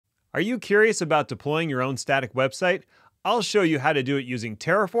Are you curious about deploying your own static website? I'll show you how to do it using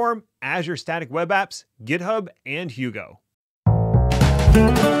Terraform, Azure Static Web Apps, GitHub, and Hugo.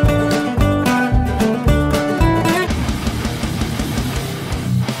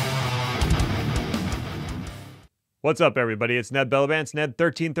 What's up, everybody? It's Ned Bellavance,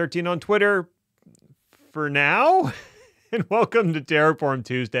 Ned1313 on Twitter. For now. And welcome to Terraform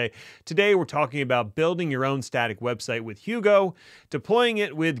Tuesday. Today we're talking about building your own static website with Hugo, deploying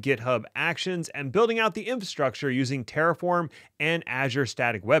it with GitHub Actions, and building out the infrastructure using Terraform and Azure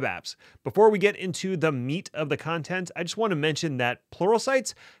Static Web Apps. Before we get into the meat of the content, I just want to mention that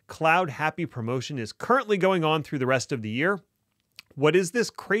Pluralsight's Cloud Happy promotion is currently going on through the rest of the year. What is this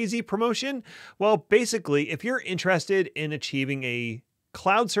crazy promotion? Well, basically, if you're interested in achieving a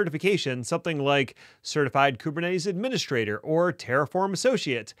cloud certification, something like Certified Kubernetes Administrator or Terraform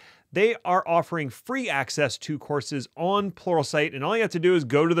Associate, they are offering free access to courses on Pluralsight, and all you have to do is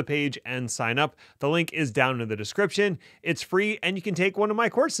go to the page and sign up. The link is down in the description. It's free, and you can take one of my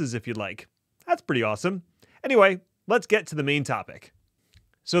courses if you'd like. That's pretty awesome. Anyway, let's get to the main topic.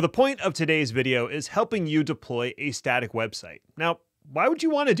 So the point of today's video is helping you deploy a static website. Now, why would you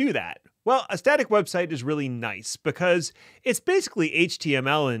want to do that? Well, a static website is really nice because it's basically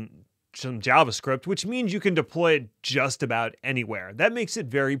HTML and some JavaScript, which means you can deploy it just about anywhere. That makes it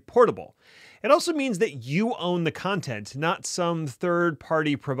very portable. It also means that you own the content, not some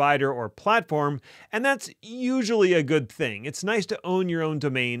third-party provider or platform, and that's usually a good thing. It's nice to own your own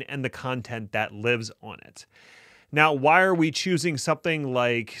domain and the content that lives on it. Now, why are we choosing something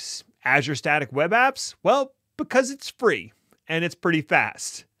like Azure Static Web Apps? Well, because it's free and it's pretty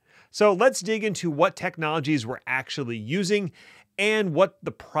fast. So let's dig into what technologies we're actually using and what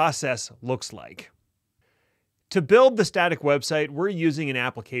the process looks like. To build the static website, we're using an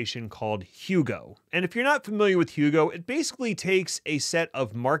application called Hugo. And if you're not familiar with Hugo, it basically takes a set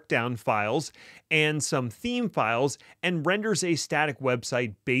of markdown files and some theme files and renders a static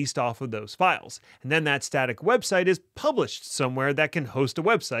website based off of those files. And then that static website is published somewhere that can host a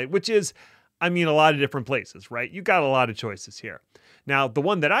website, which is, a lot of different places, right? You got a lot of choices here. Now, the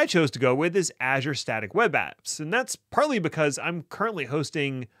one that I chose to go with is Azure Static Web Apps, and that's partly because I'm currently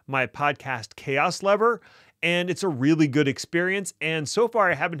hosting my podcast Chaos Lever, and it's a really good experience, and so far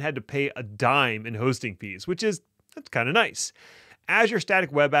I haven't had to pay a dime in hosting fees, that's kind of nice. Azure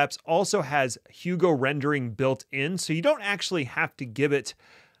Static Web Apps also has Hugo rendering built in, so you don't actually have to give it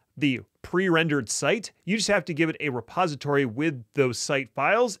the pre-rendered site. You just have to give it a repository with those site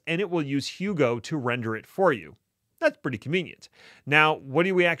files, and it will use Hugo to render it for you. That's pretty convenient. Now, what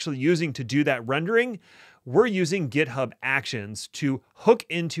are we actually using to do that rendering? We're using GitHub Actions to hook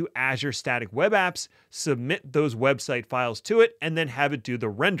into Azure Static Web Apps, submit those website files to it, and then have it do the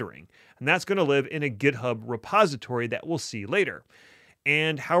rendering. And that's going to live in a GitHub repository that we'll see later.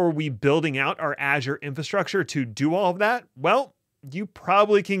 And how are we building out our Azure infrastructure to do all of that? Well, you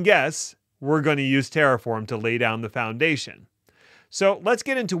probably can guess we're going to use Terraform to lay down the foundation. So let's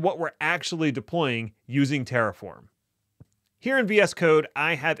get into what we're actually deploying using Terraform. Here in VS Code,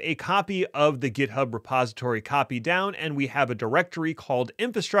 I have a copy of the GitHub repository copied down, and we have a directory called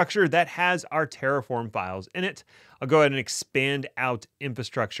infrastructure that has our Terraform files in it. I'll go ahead and expand out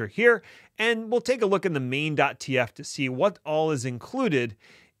infrastructure here, and we'll take a look in the main.tf to see what all is included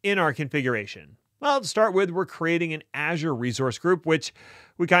in our configuration. Well, to start with, we're creating an Azure resource group, which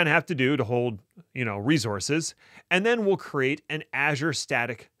we kind of have to do to hold, resources. And then we'll create an Azure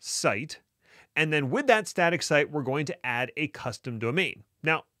static site. And then with that static site, we're going to add a custom domain.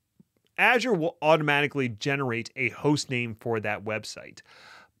 Now, Azure will automatically generate a host name for that website,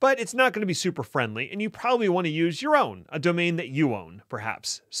 but it's not going to be super friendly, and you probably want to use your own, a domain that you own,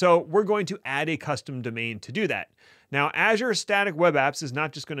 perhaps. So we're going to add a custom domain to do that. Now, Azure Static Web Apps is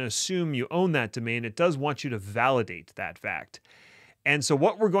not just going to assume you own that domain, it does want you to validate that fact. And so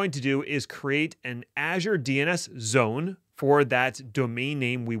what we're going to do is create an Azure DNS zone for that domain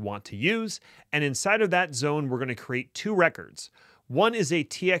name we want to use. And inside of that zone, we're going to create two records. One is a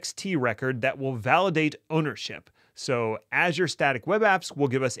TXT record that will validate ownership. So Azure Static Web Apps will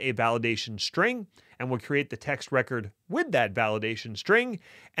give us a validation string, and we'll create the text record with that validation string,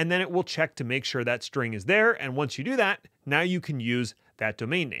 and then it will check to make sure that string is there. And once you do that, now you can use that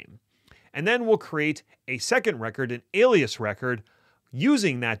domain name. And then we'll create a second record, an alias record,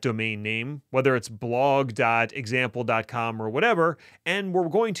 using that domain name, whether it's blog.example.com or whatever, and we're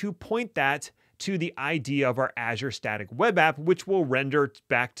going to point that to the ID of our Azure Static Web App, which will render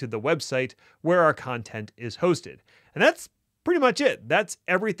back to the website where our content is hosted. And that's pretty much it. That's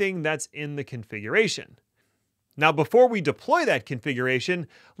everything that's in the configuration. Now, before we deploy that configuration,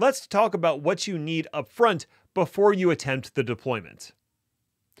 let's talk about what you need up front before you attempt the deployment.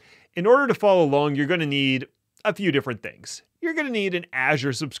 In order to follow along, you're going to need a few different things. You're going to need an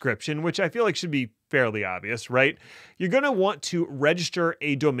Azure subscription, which I feel like should be fairly obvious, right? You're going to want to register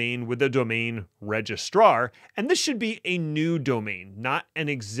a domain with a domain registrar, and this should be a new domain, not an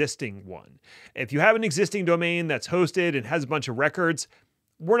existing one. If you have an existing domain that's hosted and has a bunch of records,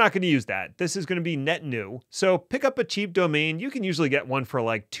 we're not going to use that. This is going to be net new. So pick up a cheap domain. You can usually get one for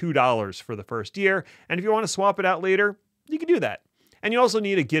like $2 for the first year. And if you want to swap it out later, you can do that. And you also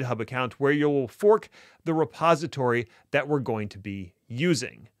need a GitHub account where you'll fork the repository that we're going to be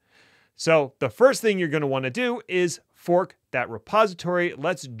using. So the first thing you're going to want to do is fork that repository.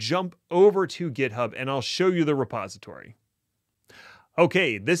 Let's jump over to GitHub and I'll show you the repository.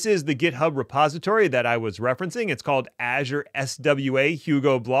 Okay, this is the GitHub repository that I was referencing. It's called Azure SWA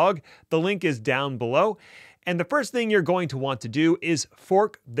Hugo blog. The link is down below. And the first thing you're going to want to do is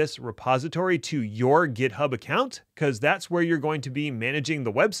fork this repository to your GitHub account, because that's where you're going to be managing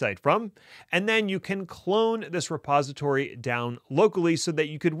the website from. And then you can clone this repository down locally so that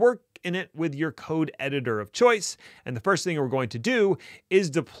you could work in it with your code editor of choice. And the first thing we're going to do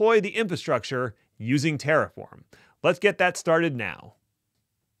is deploy the infrastructure using Terraform. Let's get that started now.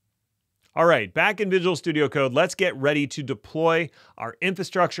 All right, back in Visual Studio Code, let's get ready to deploy our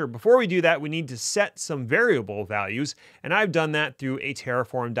infrastructure. Before we do that, we need to set some variable values, and I've done that through a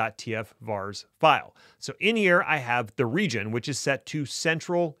terraform.tf vars file. So in here, I have the region, which is set to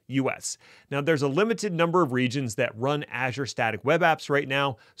Central US. Now, there's a limited number of regions that run Azure Static Web Apps right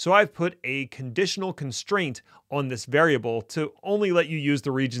now, so I've put a conditional constraint on this variable to only let you use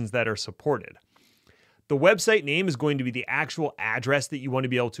the regions that are supported. The website name is going to be the actual address that you want to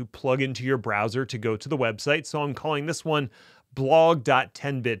be able to plug into your browser to go to the website. So I'm calling this one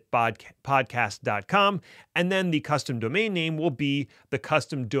blog.10bitpodcast.com. And then the custom domain name will be the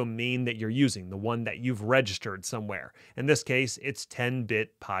custom domain that you're using, the one that you've registered somewhere. In this case, it's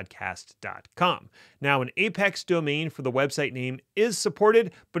 10bitpodcast.com. Now, an Apex domain for the website name is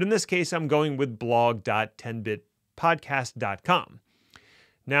supported, but in this case, I'm going with blog.10bitpodcast.com.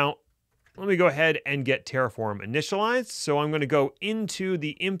 Now, let me go ahead and get Terraform initialized. So I'm going to go into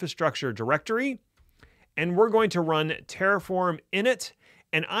the infrastructure directory and we're going to run Terraform init.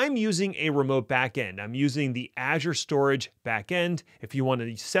 And I'm using a remote backend. I'm using the Azure Storage backend. If you want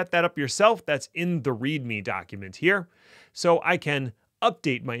to set that up yourself, that's in the README document here. So I can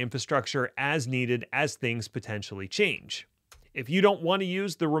update my infrastructure as needed as things potentially change. If you don't want to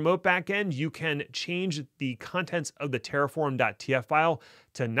use the remote backend, you can change the contents of the terraform.tf file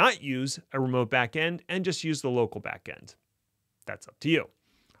to not use a remote backend and just use the local backend. That's up to you.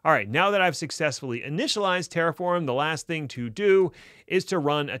 All right, now that I've successfully initialized Terraform, the last thing to do is to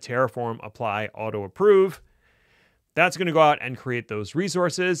run a Terraform apply auto approve. That's going to go out and create those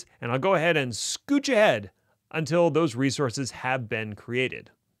resources, and I'll go ahead and scooch ahead until those resources have been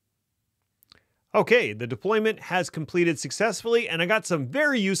created. Okay, the deployment has completed successfully, and I got some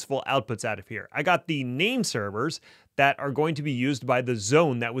very useful outputs out of here. I got the name servers that are going to be used by the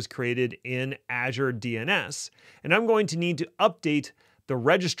zone that was created in Azure DNS, and I'm going to need to update the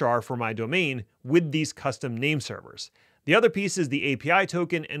registrar for my domain with these custom name servers. The other piece is the API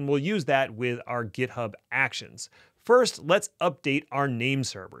token, and we'll use that with our GitHub actions. First, let's update our name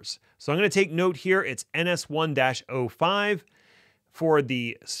servers. So I'm going to take note here, it's NS1-05. For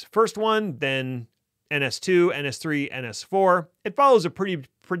the first one, then NS2, NS3, NS4. It follows a pretty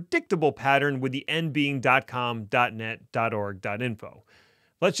predictable pattern with the end being .com, .net, .org, .info.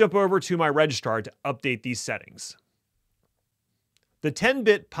 Let's jump over to my registrar to update these settings. The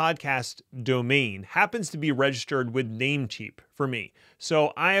 10-bit podcast domain happens to be registered with Namecheap for me.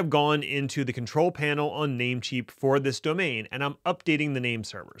 So I have gone into the control panel on Namecheap for this domain, and I'm updating the name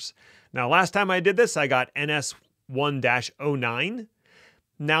servers. Now, last time I did this, I got NS1-09.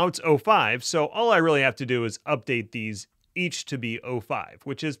 Now it's 05, so all I really have to do is update these each to be 05,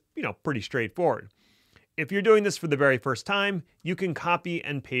 which is, pretty straightforward. If you're doing this for the very first time, you can copy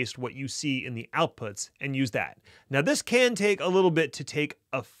and paste what you see in the outputs and use that. Now, this can take a little bit to take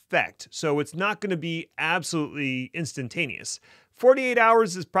effect, so it's not going to be absolutely instantaneous. 48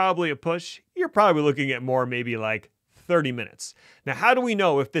 hours is probably a push. You're probably looking at more, maybe like 30 minutes. Now, how do we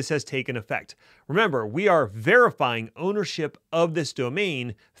know if this has taken effect? Remember, we are verifying ownership of this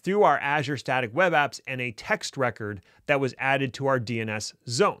domain through our Azure Static Web Apps and a text record that was added to our DNS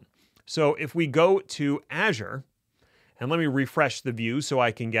zone. So if we go to Azure, and let me refresh the view so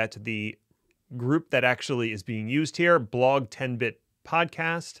I can get to the group that actually is being used here, blog 10-bit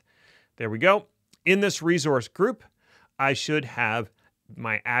podcast. There we go. In this resource group, I should have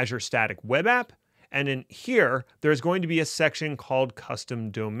my Azure Static Web App. And in here, there's going to be a section called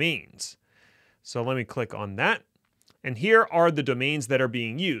Custom Domains. So let me click on that. And here are the domains that are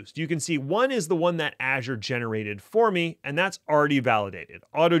being used. You can see one is the one that Azure generated for me, and that's already validated,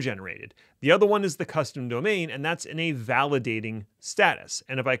 auto-generated. The other one is the custom domain, and that's in a validating status.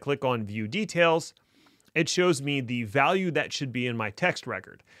 And if I click on View Details, it shows me the value that should be in my text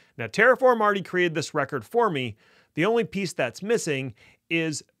record. Now, Terraform already created this record for me. The only piece that's missing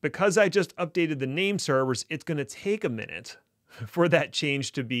is because I just updated the name servers, it's going to take a minute for that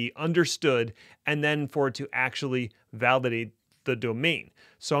change to be understood and then for it to actually validate the domain.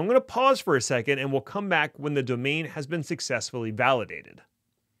 So I'm going to pause for a second and we'll come back when the domain has been successfully validated.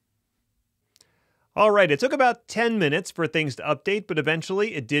 All right, it took about 10 minutes for things to update, but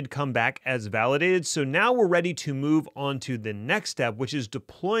eventually it did come back as validated. So now we're ready to move on to the next step, which is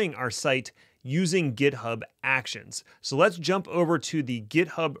deploying our site using GitHub Actions. So let's jump over to the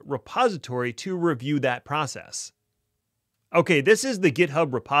GitHub repository to review that process. Okay, this is the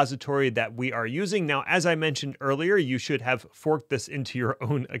GitHub repository that we are using. Now, as I mentioned earlier, you should have forked this into your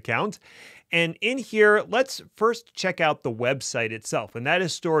own account. And in here, let's first check out the website itself. And that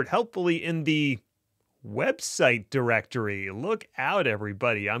is stored helpfully in the website directory. Look out,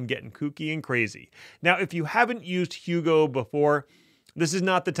 everybody. I'm getting kooky and crazy. Now, if you haven't used Hugo before, this is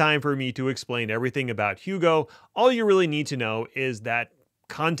not the time for me to explain everything about Hugo. All you really need to know is that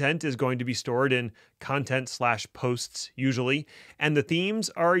content is going to be stored in content/posts usually, and the themes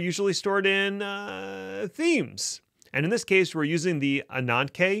are usually stored in themes. And in this case, we're using the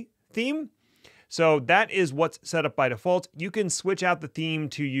Ananke theme. So that is what's set up by default. You can switch out the theme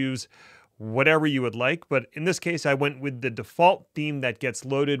to use whatever you would like, but in this case, I went with the default theme that gets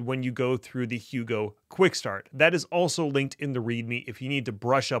loaded when you go through the Hugo Quick Start. That is also linked in the README if you need to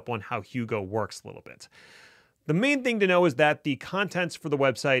brush up on how Hugo works a little bit. The main thing to know is that the contents for the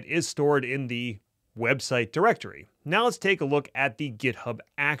website is stored in the website directory. Now let's take a look at the GitHub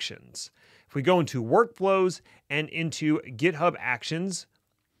Actions. If we go into Workflows and into GitHub Actions,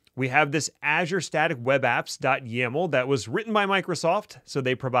 we have this Azure Static Web Apps.yaml that was written by Microsoft, so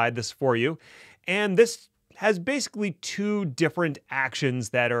they provide this for you. And this has basically two different actions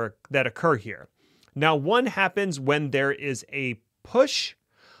that occur here. Now, one happens when there is a push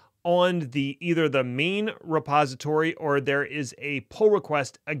on either the main repository or there is a pull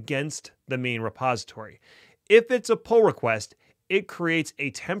request against the main repository. If it's a pull request, it creates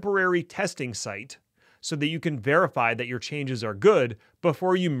a temporary testing site so that you can verify that your changes are good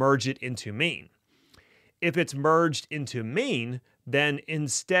before you merge it into main. If it's merged into main, then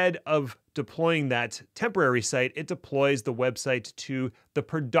instead of deploying that temporary site, it deploys the website to the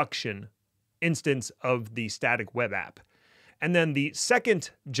production instance of the static web app. And then the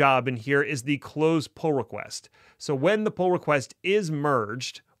second job in here is the close pull request. So when the pull request is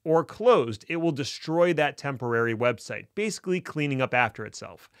merged or closed, it will destroy that temporary website, basically cleaning up after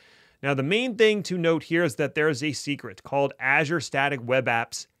itself. Now, the main thing to note here is that there is a secret called Azure Static Web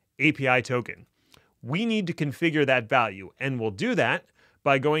Apps API token. We need to configure that value, and we'll do that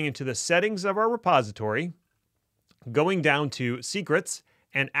by going into the settings of our repository, going down to Secrets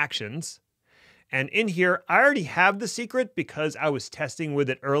and Actions. And in here, I already have the secret because I was testing with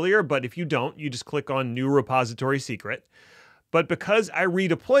it earlier, but if you don't, you just click on New Repository Secret. But because I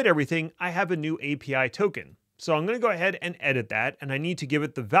redeployed everything, I have a new API token. So I'm going to go ahead and edit that, and I need to give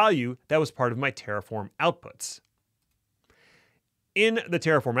it the value that was part of my Terraform outputs. In the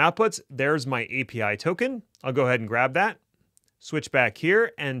Terraform outputs, there's my API token. I'll go ahead and grab that, switch back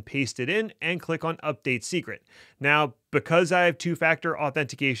here and paste it in and click on Update Secret. Now, because I have two-factor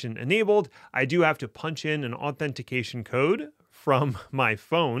authentication enabled, I do have to punch in an authentication code from my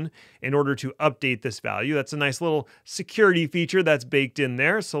phone in order to update this value. That's a nice little security feature that's baked in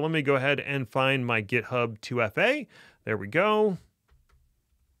there. So let me go ahead and find my GitHub 2FA. There we go.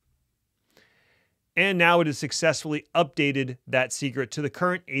 And now it has successfully updated that secret to the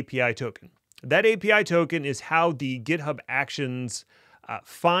current API token. That API token is how the GitHub Actions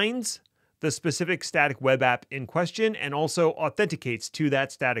finds the specific static web app in question and also authenticates to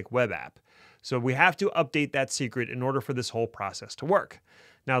that static web app. So we have to update that secret in order for this whole process to work.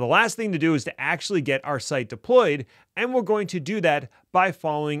 Now, the last thing to do is to actually get our site deployed, and we're going to do that by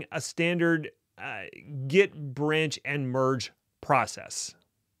following a standard git branch and merge process.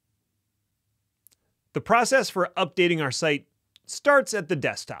 The process for updating our site starts at the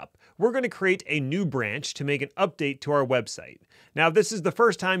desktop. We're going to create a new branch to make an update to our website. Now, if this is the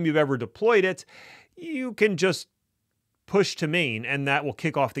first time you've ever deployed it, you can just push to main and that will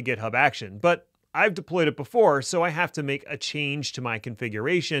kick off the GitHub action. But I've deployed it before, so I have to make a change to my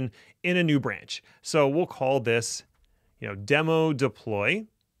configuration in a new branch. So we'll call this, demo deploy.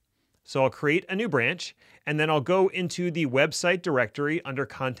 So I'll create a new branch, and then I'll go into the website directory under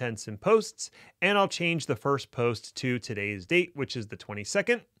contents and posts, and I'll change the first post to today's date, which is the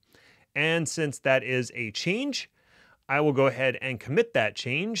 22nd. And since that is a change, I will go ahead and commit that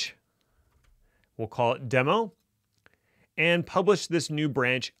change. We'll call it demo, and publish this new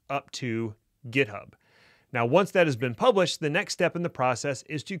branch up to GitHub. Now, once that has been published, the next step in the process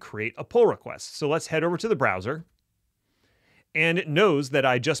is to create a pull request. So let's head over to the browser. And it knows that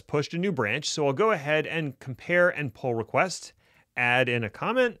I just pushed a new branch. So I'll go ahead and compare and pull request, add in a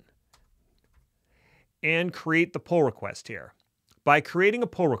comment, and create the pull request here. By creating a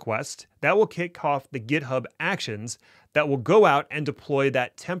pull request, that will kick off the GitHub actions that will go out and deploy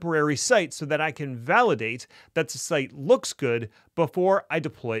that temporary site so that I can validate that the site looks good before I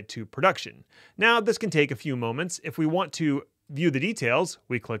deploy it to production. Now, this can take a few moments. If we want to view the details,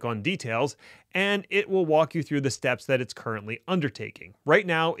 we click on details, and it will walk you through the steps that it's currently undertaking. Right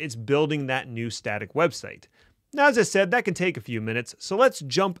now, it's building that new static website. Now, as I said, that can take a few minutes, so let's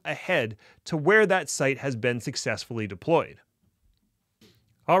jump ahead to where that site has been successfully deployed.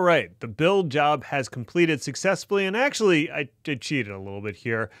 All right, the build job has completed successfully, and actually, I cheated a little bit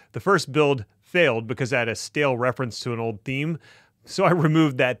here. The first build failed because I had a stale reference to an old theme, so I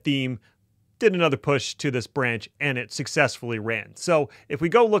removed that theme, did another push to this branch, and it successfully ran. So if we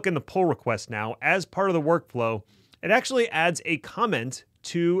go look in the pull request now, as part of the workflow, it actually adds a comment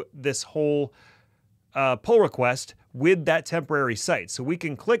to this whole pull request with that temporary site. So we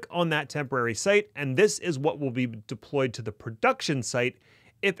can click on that temporary site, and this is what will be deployed to the production site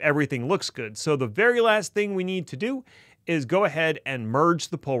if everything looks good. So the very last thing we need to do is go ahead and merge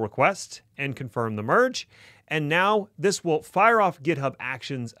the pull request and confirm the merge. And now this will fire off GitHub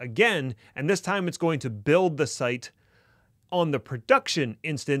Actions again, and this time it's going to build the site on the production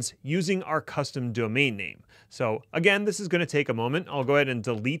instance using our custom domain name. So again, this is going to take a moment. I'll go ahead and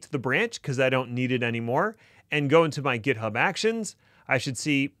delete the branch because I don't need it anymore and go into my GitHub Actions. I should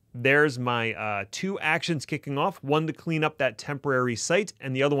see there's my two actions kicking off, one to clean up that temporary site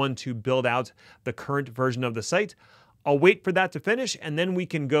and the other one to build out the current version of the site. I'll wait for that to finish, and then we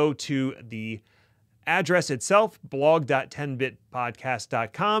can go to the address itself,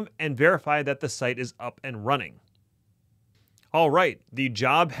 blog.10bitpodcast.com, and verify that the site is up and running. All right, the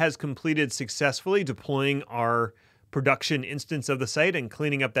job has completed successfully deploying our production instance of the site and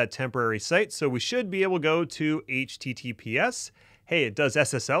cleaning up that temporary site. So we should be able to go to HTTPS. Hey, it does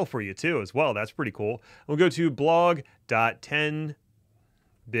SSL for you too as well. That's pretty cool. We'll go to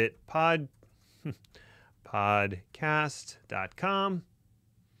blog.10bitpodcast.com.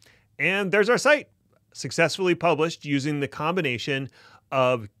 And there's our site, successfully published using the combination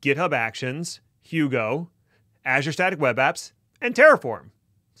of GitHub Actions, Hugo, Azure Static Web Apps, and Terraform.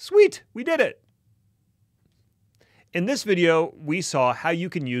 Sweet, we did it. In this video, we saw how you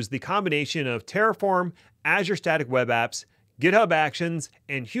can use the combination of Terraform, Azure Static Web Apps, GitHub Actions,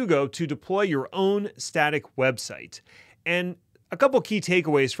 and Hugo to deploy your own static website. And a couple key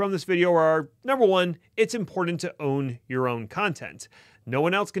takeaways from this video are, number one, it's important to own your own content. No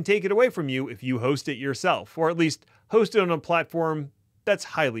one else can take it away from you if you host it yourself, or at least host it on a platform that's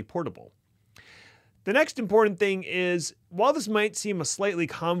highly portable. The next important thing is, while this might seem a slightly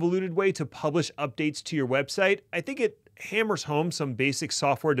convoluted way to publish updates to your website, I think it hammers home some basic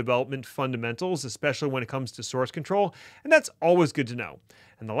software development fundamentals, especially when it comes to source control, and that's always good to know.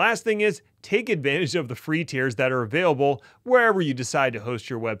 And the last thing is, take advantage of the free tiers that are available wherever you decide to host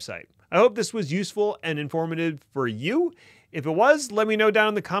your website. I hope this was useful and informative for you. If it was, let me know down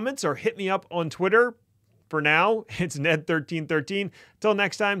in the comments or hit me up on Twitter. For now, it's Ned1313. Till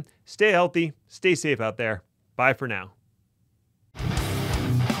next time, stay healthy, stay safe out there. Bye for now.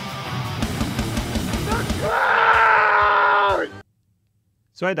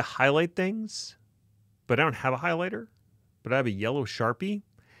 So I had to highlight things, but I don't have a highlighter, but I have a yellow Sharpie.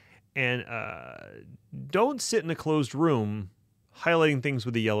 And don't sit in a closed room highlighting things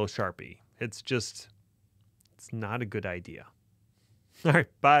with a yellow Sharpie. It's not a good idea. All right,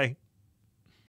 bye.